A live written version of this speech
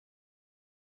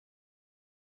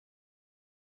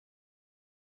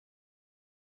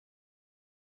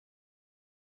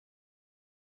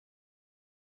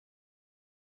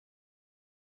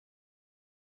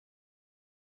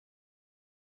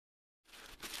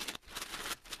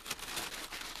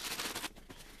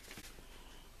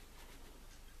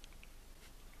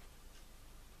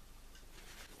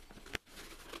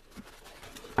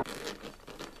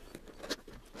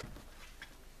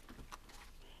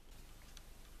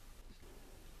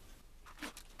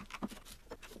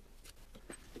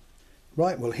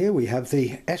Right, well here we have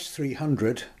the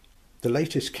S300, the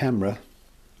latest camera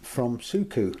from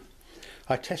SooCoo.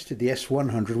 I tested the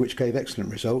S100 which gave excellent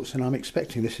results, and I'm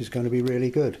expecting this is going to be really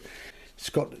good. It's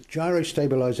got gyro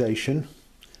stabilization,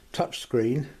 touch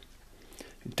screen,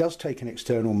 it does take an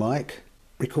external mic,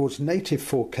 records native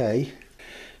 4K,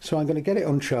 so I'm going to get it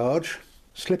on charge,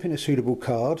 slip in a suitable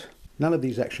card. None of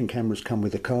these action cameras come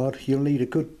with a card. You'll need a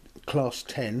good class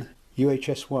 10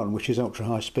 UHS-1, which is ultra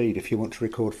high speed if you want to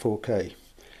record 4K.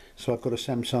 So I've got a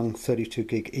Samsung 32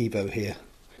 gig Evo here.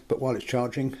 But while it's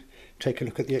charging, take a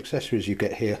look at the accessories you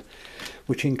get here,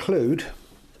 which include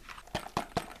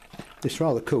this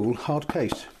rather cool hard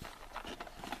case.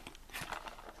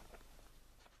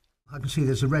 I can see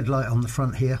there's a red light on the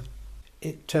front here.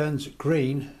 It turns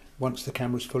green once the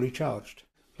camera's fully charged.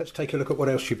 Let's take a look at what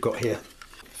else you've got here.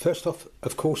 First off,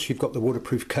 of course, you've got the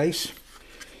waterproof case,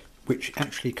 which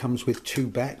actually comes with two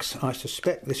backs. I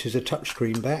suspect this is a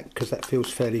touchscreen back because that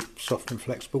feels fairly soft and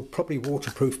flexible. Probably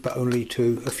waterproof, but only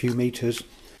to a few meters.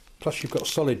 Plus you've got a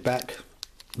solid back.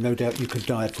 No doubt you could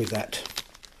dive with that.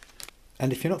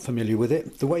 And if you're not familiar with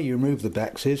it, the way you remove the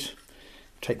backs is,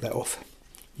 take that off.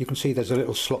 You can see there's a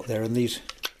little slot there, and these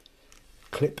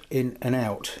clip in and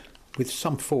out with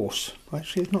some force.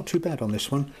 Actually, it's not too bad on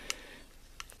this one,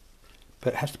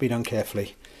 but it has to be done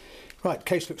carefully. Right,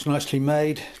 case looks nicely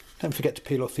made. Don't forget to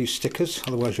peel off these stickers,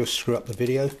 otherwise you'll screw up the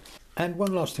video. And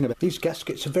one last thing about these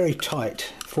gaskets are very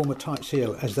tight, form a tight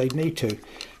seal as they need to.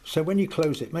 So when you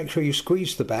close it, make sure you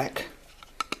squeeze the back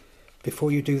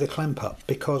before you do the clamp up,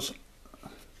 because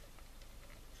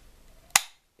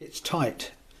it's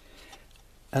tight.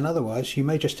 And otherwise you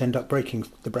may just end up breaking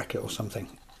the bracket or something.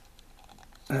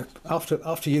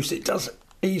 After use it does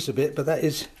ease a bit, but that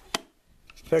is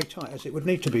very tight, as it would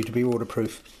need to be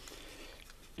waterproof.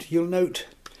 You'll note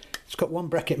it's got one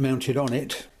bracket mounted on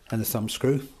it and the thumb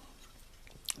screw.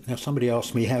 Now somebody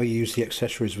asked me how you use the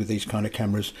accessories with these kind of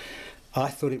cameras. I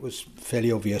thought it was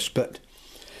fairly obvious, but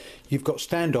you've got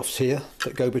standoffs here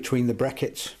that go between the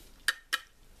brackets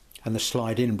and the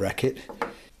slide-in bracket.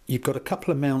 You've got a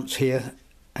couple of mounts here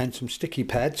and some sticky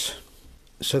pads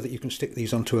so that you can stick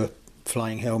these onto a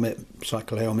flying helmet,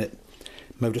 cycle helmet,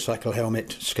 motorcycle helmet,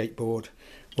 skateboard,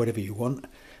 whatever you want.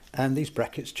 And these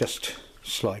brackets just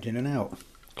slide in and out,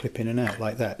 clip in and out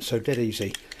like that, so dead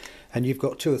easy. And you've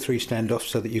got 2 or 3 standoffs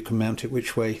so that you can mount it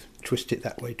which way, twist it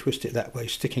that way,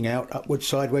 sticking out, upwards,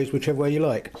 sideways, whichever way you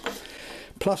like.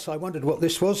 Plus I wondered what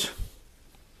this was.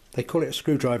 They call it a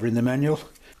screwdriver in the manual.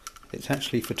 It's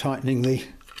actually for tightening the,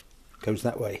 goes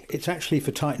that way, it's actually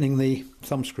for tightening the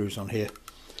thumb screws on here.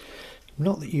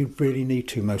 Not that you really need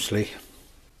to mostly.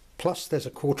 Plus there's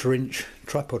a 1/4 inch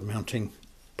tripod mounting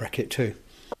bracket too.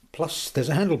 Plus there's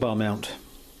a handlebar mount,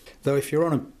 though if you're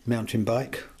on a mountain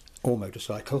bike or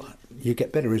motorcycle you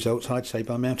get better results, I'd say,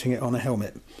 by mounting it on a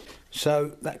helmet.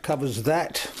 So that covers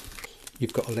that.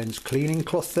 You've got a lens cleaning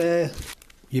cloth there,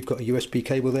 you've got a USB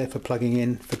cable there for plugging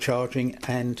in, for charging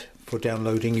and for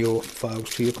downloading your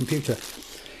files to your computer.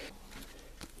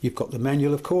 You've got the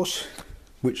manual, of course,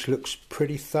 which looks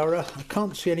pretty thorough. I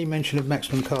can't see any mention of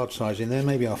maximum card size in there,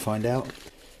 maybe I'll find out.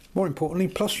 More importantly,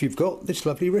 plus you've got this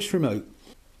lovely wrist remote,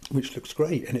 which looks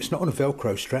great, and it's not on a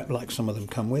Velcro strap like some of them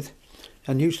come with,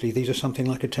 and usually these are something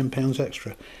like a £10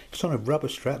 extra. It's on a rubber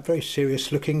strap, very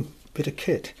serious looking bit of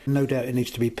kit. No doubt it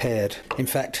needs to be paired. In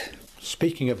fact,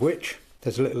 speaking of which,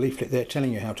 there's a little leaflet there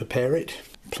telling you how to pair it,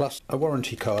 plus a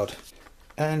warranty card.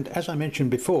 And as I mentioned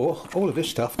before, all of this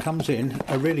stuff comes in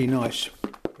a really nice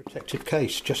protective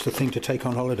case, just the thing to take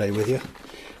on holiday with you,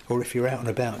 or if you're out and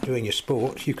about doing your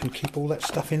sport, you can keep all that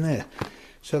stuff in there.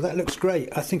 So that looks great.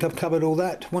 I think I've covered all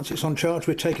that. Once it's on charge,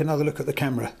 we'll take another look at the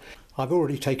camera. I've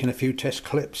already taken a few test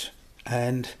clips,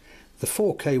 and the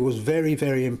 4K was very,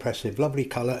 very impressive. Lovely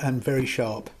colour and very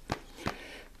sharp.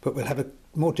 But we'll have a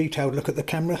more detailed look at the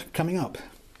camera coming up.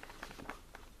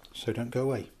 So don't go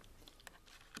away.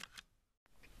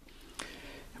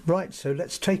 Right, so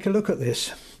let's take a look at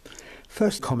this.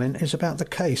 First comment is about the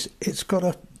case. It's got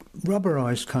a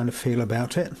rubberized kind of feel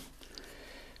about it.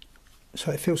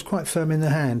 So it feels quite firm in the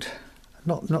hand,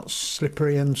 not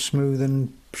slippery and smooth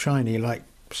and shiny like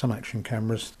some action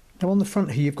cameras. Now on the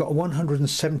front here you've got a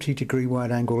 170-degree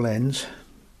wide-angle lens,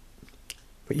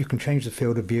 but you can change the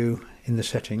field of view in the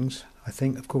settings. I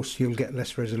think, of course, you'll get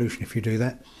less resolution if you do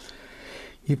that.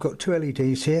 You've got 2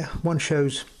 LEDs here. One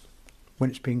shows when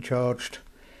it's being charged,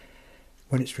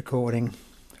 when it's recording,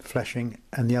 flashing,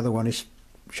 and the other one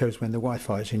shows when the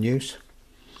Wi-Fi is in use.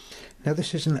 Now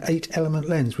this is an 8-element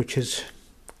lens, which is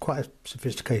quite a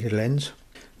sophisticated lens.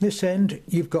 This end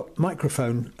you've got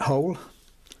microphone hole,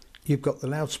 you've got the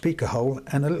loudspeaker hole,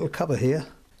 and a little cover here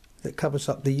that covers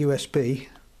up the USB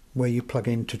where you plug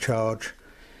in to charge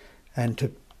and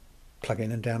to plug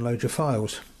in and download your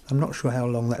files. I'm not sure how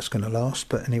long that's going to last,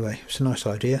 but anyway, it's a nice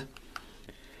idea.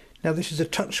 Now this is a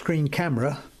touchscreen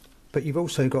camera, but you've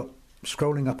also got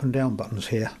scrolling up and down buttons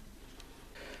here.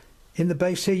 In the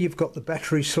base here you've got the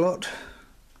battery slot.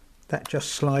 That just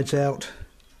slides out,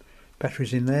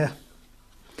 batteries in there.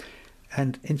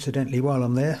 And incidentally, while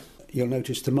I'm there, you'll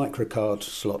notice the microcard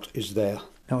slot is there.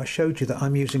 Now I showed you that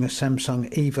I'm using a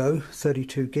Samsung Evo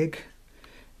 32 gig.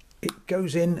 It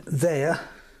goes in there.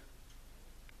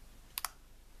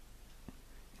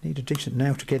 You need a decent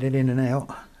nail to get it in and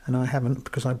out, and I haven't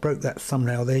because I broke that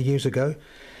thumbnail there years ago,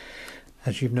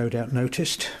 as you've no doubt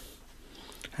noticed,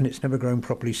 and it's never grown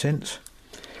properly since.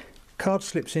 Card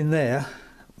slips in there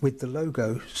with the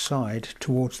logo side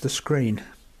towards the screen,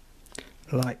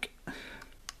 like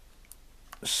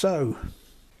so.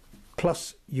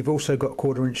 Plus you've also got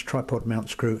 1/4 inch tripod mount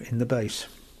screw in the base.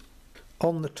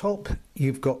 On the top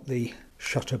you've got the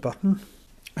shutter button,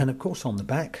 and of course on the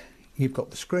back you've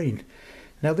got the screen.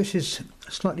 Now this is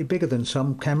slightly bigger than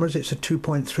some cameras. It's a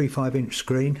 2.35 inch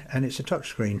screen and it's a touch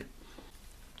screen.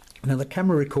 Now the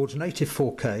camera records native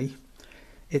 4K.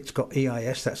 It's got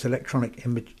EIS, that's electronic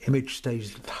image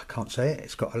I can't say it.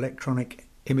 It's got electronic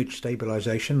image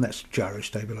stabilization, that's gyro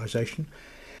stabilization.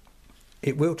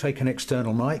 It will take an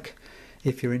external mic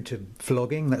if you're into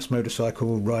vlogging, that's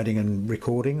motorcycle riding and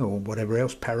recording, or whatever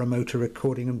else, paramotor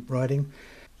recording and riding.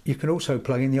 You can also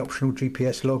plug in the optional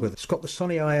GPS logger. It's got the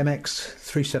Sony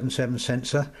IMX377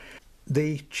 sensor.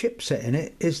 The chipset in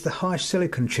it is the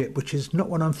Hisilicon chip, which is not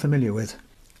one I'm familiar with.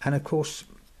 And of course,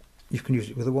 you can use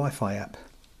it with a Wi-Fi app.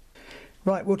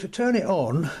 Right, well, to turn it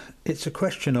on, it's a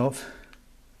question of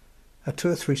a 2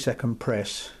 or 3 second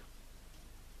press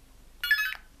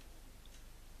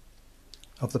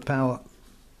of the power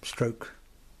stroke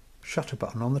shutter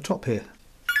button on the top here.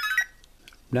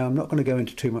 Now I'm not going to go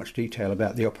into too much detail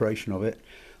about the operation of it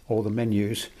or the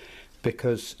menus,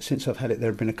 because since I've had it there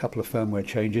have been a couple of firmware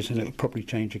changes and it'll probably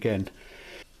change again.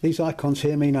 These icons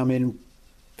here mean I'm in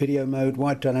video mode,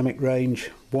 wide dynamic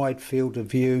range, wide field of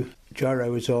view,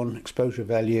 gyro is on, exposure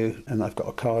value, and I've got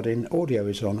a card in, audio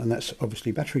is on, and that's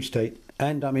obviously battery state,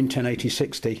 and I'm in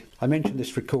 1080/60. I mentioned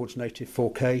this records native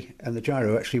 4K, and the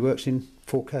gyro actually works in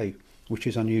 4K, which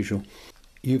is unusual.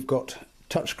 You've got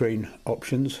touchscreen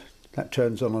options. That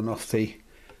turns on and off the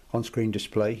on-screen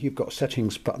display. You've got a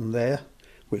settings button there,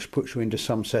 which puts you into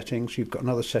some settings. You've got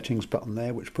another settings button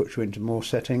there, which puts you into more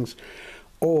settings.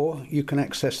 Or you can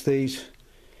access these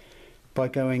by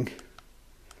going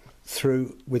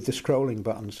through with the scrolling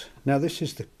buttons. Now this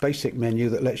is the basic menu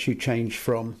that lets you change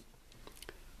from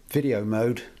video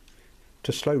mode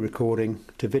to slow recording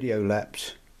to video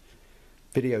lapse,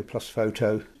 video plus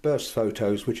photo, burst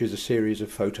photos, which is a series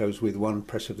of photos with one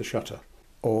press of the shutter,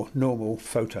 or normal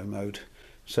photo mode.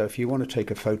 So if you want to take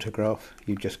a photograph,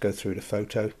 you just go through to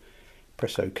photo,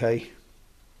 press OK,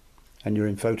 and you're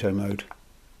in photo mode.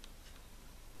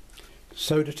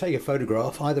 So to take a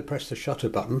photograph, either press the shutter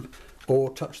button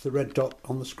or touch the red dot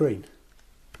on the screen.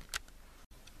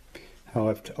 Now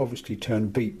I've obviously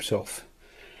turned beeps off.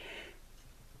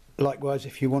 Likewise,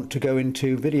 if you want to go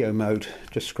into video mode,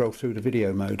 just scroll through to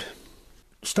video mode.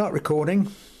 Start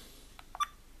recording.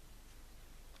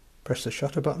 Press the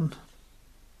shutter button.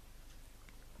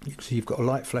 You can see you've got a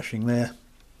light flashing there,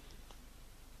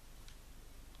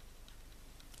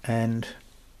 and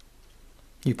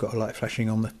you've got a light flashing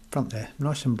on the front there,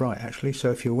 nice and bright actually. So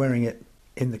if you're wearing it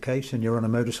in the case and you're on a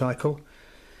motorcycle,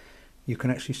 you can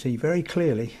actually see very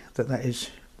clearly that that is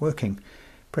working.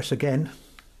 Press again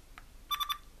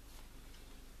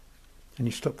and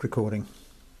you stop recording.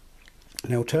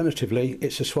 And alternatively,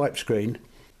 it's a swipe screen.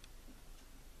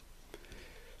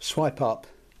 Swipe up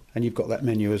and you've got that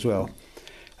menu as well.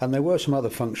 And there were some other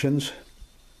functions,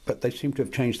 but they seem to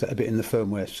have changed that a bit in the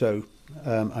firmware, so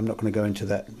I'm not going to go into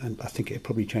that, and I think it'll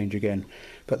probably change again.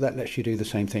 But that lets you do the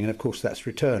same thing, and of course that's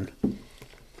return.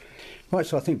 Right,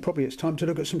 so I think probably it's time to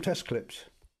look at some test clips.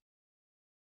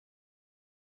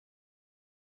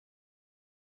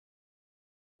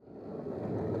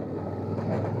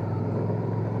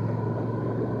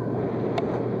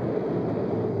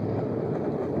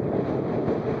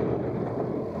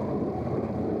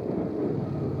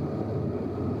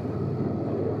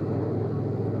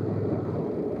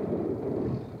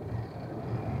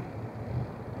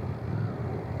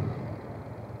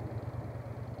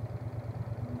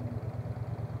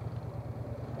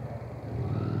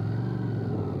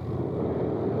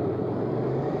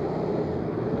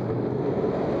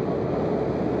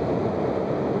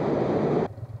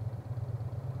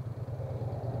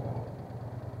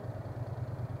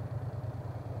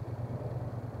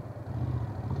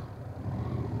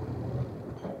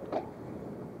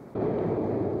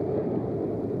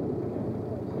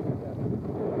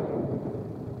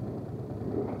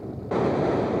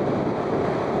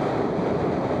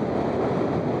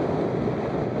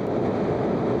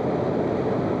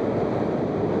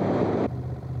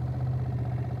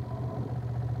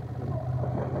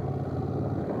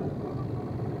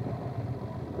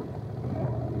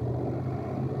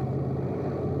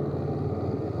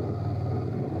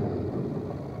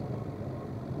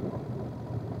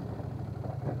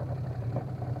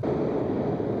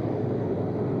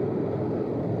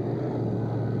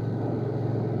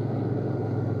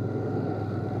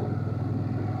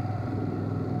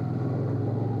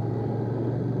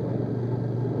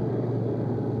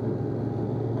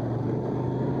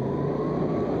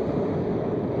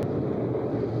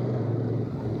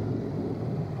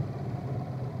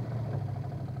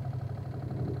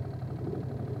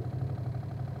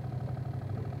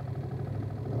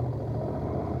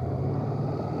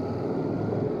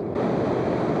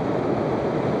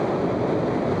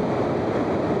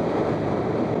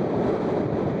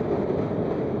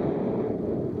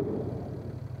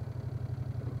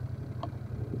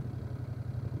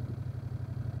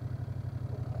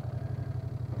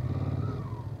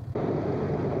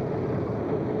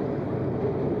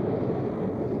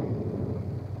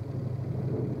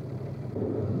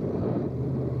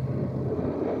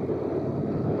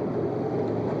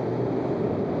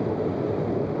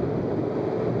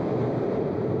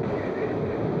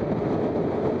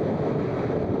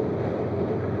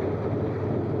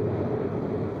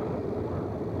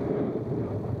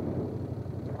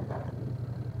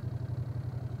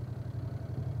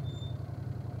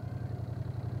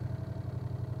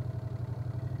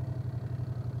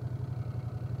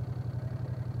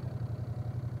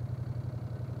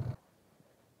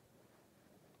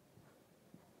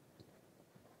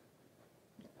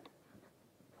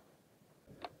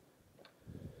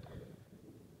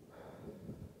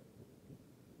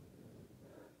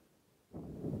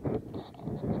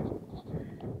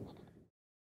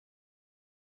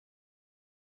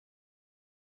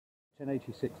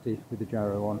 1080/60 with the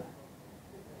gyro on,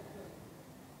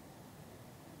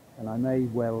 and I may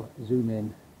well zoom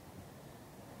in.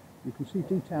 You can see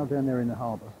detail down there in the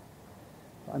harbour,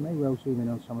 but I may well zoom in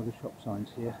on some of the shop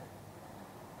signs here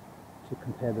to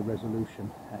compare the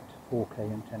resolution at 4K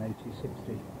and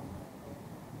 1080/60.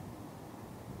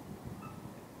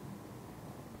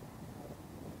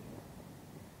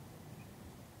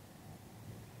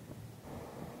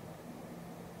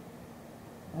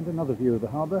 And another view of the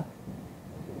harbour,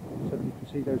 so that you can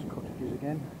see those cottages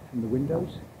again from the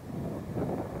windows.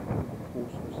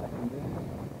 Pause for a second there.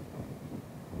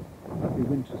 Lovely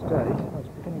winter's day. Oh, it's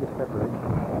beginning of February.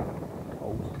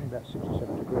 Cold, only about 6 or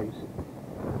 7 degrees.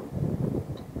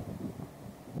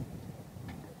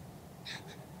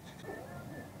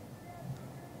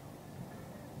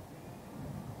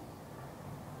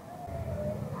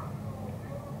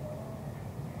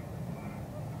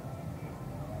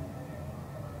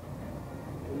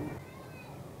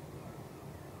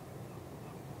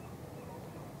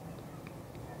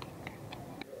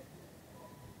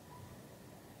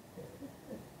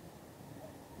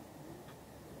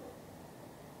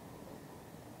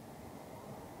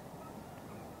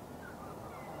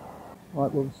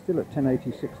 Right, well, still at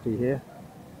 1080/60 here,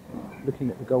 looking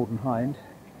at the Golden Hind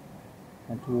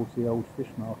and towards the old fish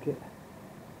market.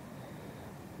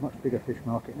 Much bigger fish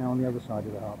market now on the other side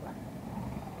of the harbour.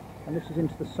 And this is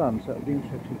into the sun, so it'll be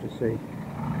interesting to see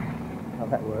how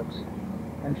that works.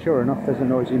 And sure enough, there's a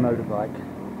noisy motorbike,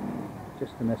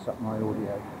 just to mess up my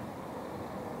audio.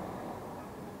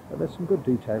 But there's some good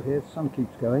detail here. The sun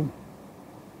keeps going,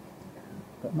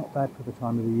 but not bad for the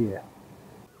time of the year.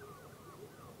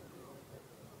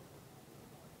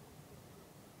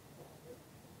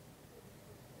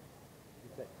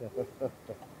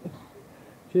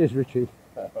 Cheers, Richie.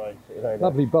 Right, see you later.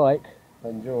 Lovely bike.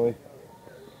 Enjoy.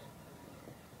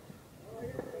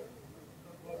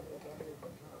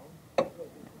 I'm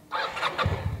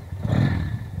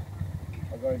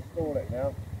going to install it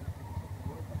now.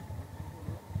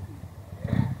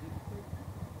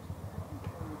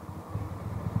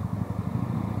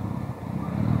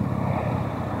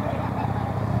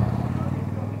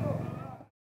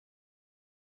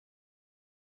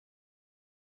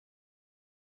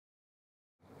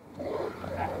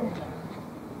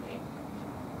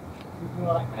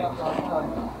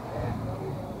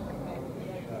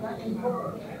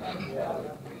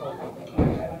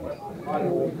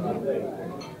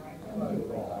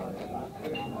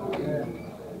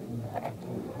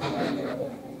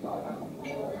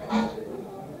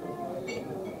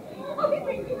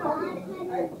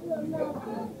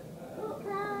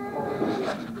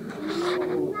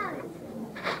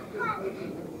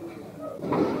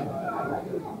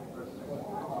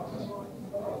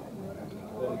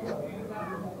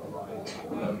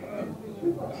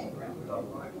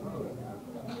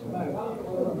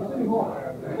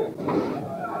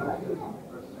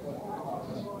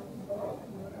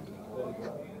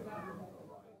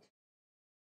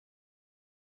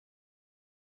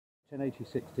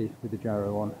 "1080/60 with the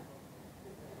gyro on,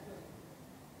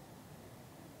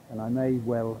 and I may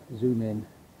well zoom in.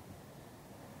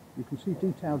 You can see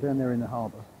detail down there in the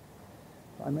harbour,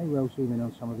 but I may well zoom in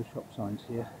on some of the shop signs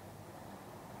here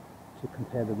to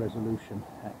compare the resolution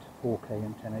at 4K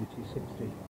and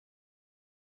 1080/60.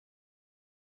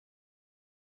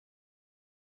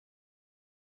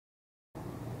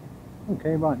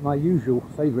 Okay, right, my usual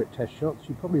favourite test shots.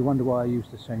 You probably wonder why I use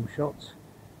the same shots.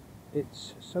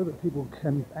 It's so that people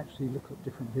can actually look at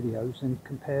different videos and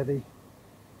compare the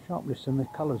sharpness and the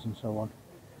colours and so on.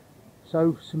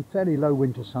 So some fairly low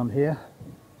winter sun here,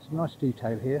 some nice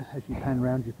detail here. As you pan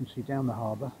round you can see down the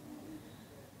harbour,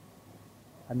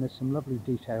 and there's some lovely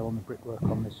detail on the brickwork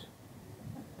on this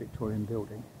Victorian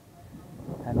building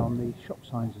and on the shop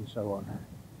signs and so on.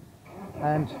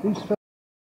 And these